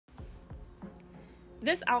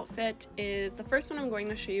This outfit is the first one I'm going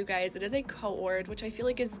to show you guys. It is a co-ord, which I feel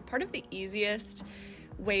like is part of the easiest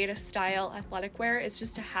way to style athletic wear, is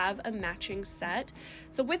just to have a matching set.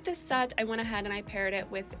 So with this set, I went ahead and I paired it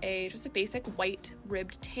with just a basic white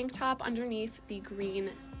ribbed tank top underneath the green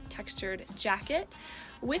textured jacket.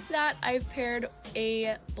 With that, I've paired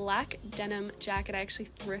a black denim jacket I actually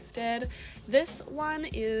thrifted. This one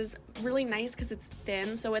is really nice because it's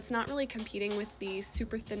thin, so it's not really competing with the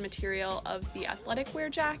super thin material of the athletic wear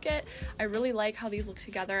jacket. I really like how these look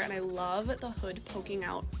together, and I love the hood poking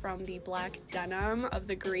out from the black denim of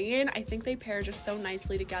the green. I think they pair just so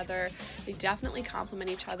nicely together. They definitely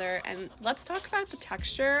complement each other. And let's talk about the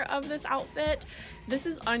texture of this outfit. This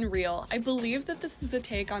is unreal. I believe that this is a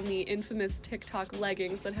take on the infamous TikTok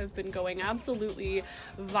leggings that have been going absolutely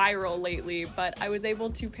viral lately, but I was able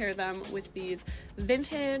to pair them with these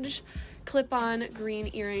vintage clip-on green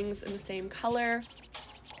earrings in the same color,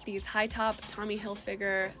 these high-top Tommy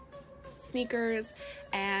Hilfiger sneakers,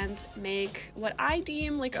 and make what I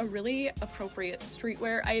deem like a really appropriate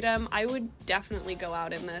streetwear item. I would definitely go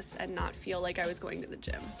out in this and not feel like I was going to the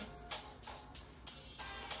gym.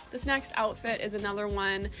 This next outfit is another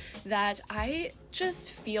one that I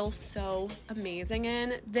just feel so amazing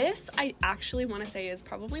in. This, I actually want to say, is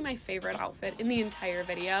probably my favorite outfit in the entire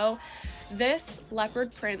video. This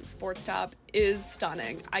leopard print sports top is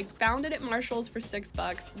stunning. I found it at Marshall's for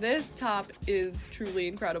 $6. This top is truly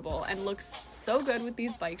incredible and looks so good with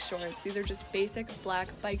these bike shorts. These are just basic black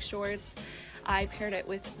bike shorts. I paired it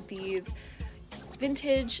with these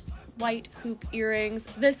vintage white hoop earrings,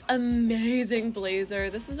 this amazing blazer.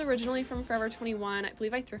 This is originally from Forever 21. I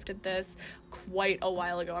believe I thrifted this quite a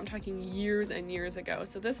while ago. I'm talking years and years ago.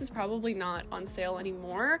 So this is probably not on sale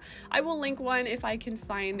anymore. I will link one if I can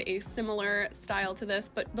find a similar style to this,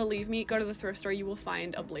 but believe me, go to the thrift store, you will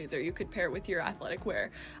find a blazer you could pair with your athletic wear.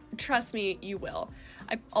 Trust me, you will.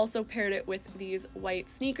 I also paired it with these white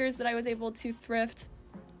sneakers that I was able to thrift.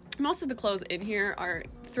 Most of the clothes in here are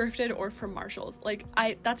thrifted or from Marshall's. Like,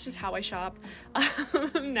 that's just how I shop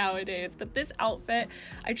nowadays. But this outfit,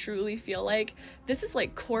 I truly feel like this is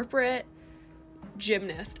like corporate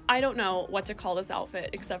gymnast. I don't know what to call this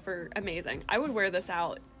outfit except for amazing. I would wear this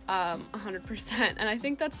out 100%, and I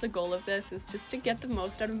think that's the goal of this, is just to get the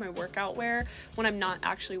most out of my workout wear when I'm not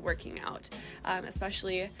actually working out,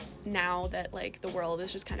 especially now that like the world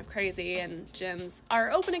is just kind of crazy and gyms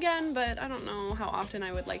are open again, but I don't know how often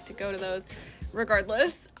I would like to go to those.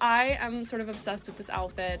 Regardless, I am sort of obsessed with this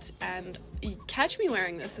outfit, and catch me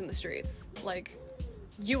wearing this in the streets. Like,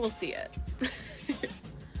 you will see it.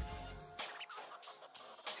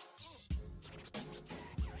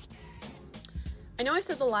 I know I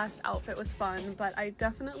said the last outfit was fun, but I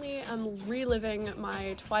definitely am reliving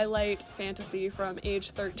my Twilight fantasy from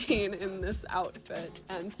age 13 in this outfit,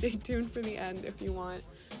 and stay tuned for the end if you want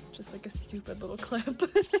just like a stupid little clip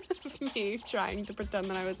of me trying to pretend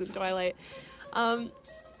that I was in Twilight.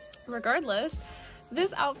 Regardless,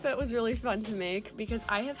 this outfit was really fun to make because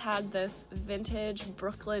I have had this vintage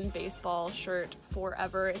Brooklyn baseball shirt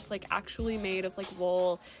forever. It's like actually made of like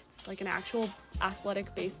wool. It's like an actual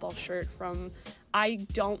athletic baseball shirt from I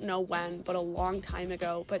don't know when, but a long time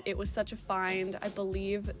ago, but it was such a find. I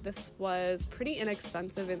believe this was pretty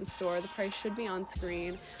inexpensive in the store. The price should be on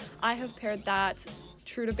screen. I have paired that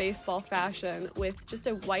true to baseball fashion with just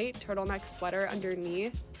a white turtleneck sweater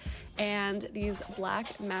underneath and these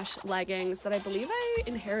black mesh leggings that I believe I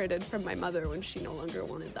inherited from my mother when she no longer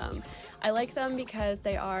wanted them. I like them because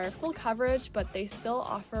they are full coverage, but they still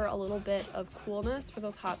offer a little bit of coolness for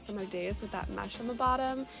those hot summer days with that mesh on the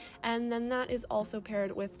bottom. And then that is also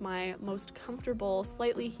paired with my most comfortable,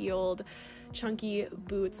 slightly heeled, chunky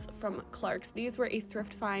boots from Clark's. These were a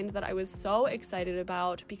thrift find that I was so excited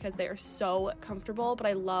about because they are so comfortable, but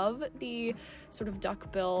I love the sort of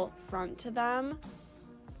duckbill front to them.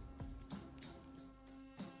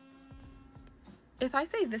 If I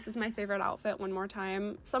say this is my favorite outfit one more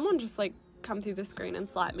time, someone just like come through the screen and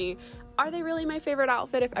slap me. Are they really my favorite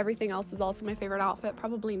outfit if everything else is also my favorite outfit?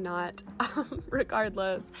 Probably not.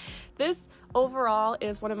 Regardless, this overall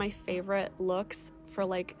is one of my favorite looks for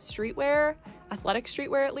like streetwear, athletic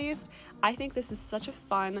streetwear at least. I think this is such a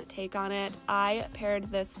fun take on it. I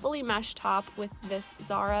paired this fully mesh top with this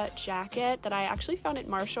Zara jacket that I actually found at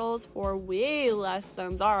Marshall's for way less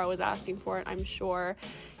than Zara was asking for it, I'm sure.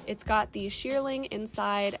 It's got the shearling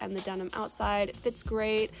inside and the denim outside. It fits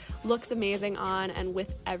great, looks amazing on and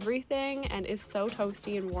with everything, and is so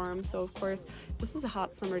toasty and warm. So of course, this is a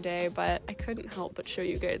hot summer day, but I couldn't help but show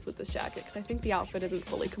you guys with this jacket because I think the outfit isn't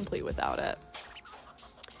fully complete without it.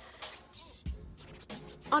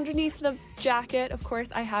 Underneath the jacket, of course,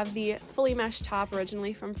 I have the fully mesh top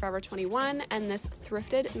originally from Forever 21 and this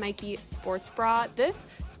thrifted Nike sports bra. This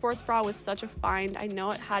sports bra was such a find. I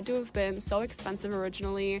know it had to have been so expensive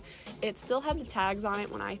originally. It still had the tags on it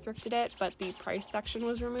when I thrifted it, but the price section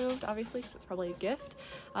was removed, obviously, because it's probably a gift.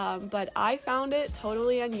 But I found it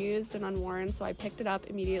totally unused and unworn, so I picked it up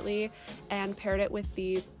immediately and paired it with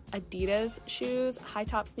these Adidas shoes, high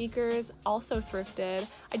top sneakers, also thrifted.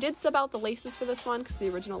 I did sub out the laces for this one because the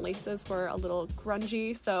original laces were a little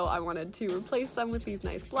grungy, so I wanted to replace them with these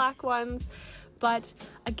nice black ones. But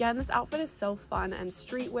again, this outfit is so fun and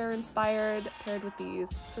streetwear inspired, paired with these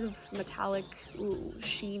sort of metallic,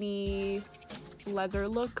 sheeny leather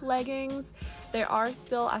look leggings. They are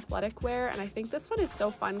still athletic wear, and I think this one is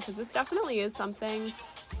so fun because this definitely is something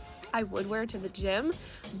I would wear to the gym,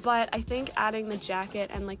 but I think adding the jacket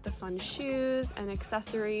and like the fun shoes and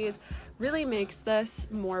accessories really makes this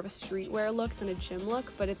more of a streetwear look than a gym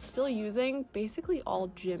look, but it's still using basically all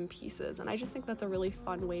gym pieces, and I just think that's a really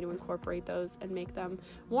fun way to incorporate those and make them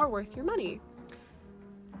more worth your money.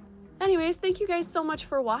 Anyways, thank you guys so much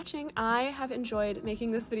for watching. I have enjoyed making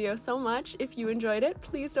this video so much. If you enjoyed it,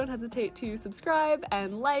 please don't hesitate to subscribe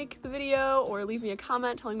and like the video or leave me a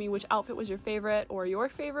comment telling me which outfit was your favorite or your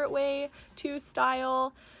favorite way to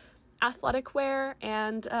style athletic wear.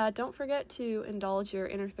 And don't forget to indulge your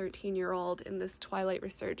inner 13-year-old in this Twilight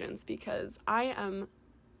resurgence because I am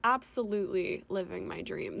absolutely living my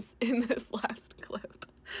dreams in this last clip.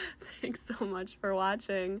 Thanks so much for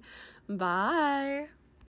watching. Bye.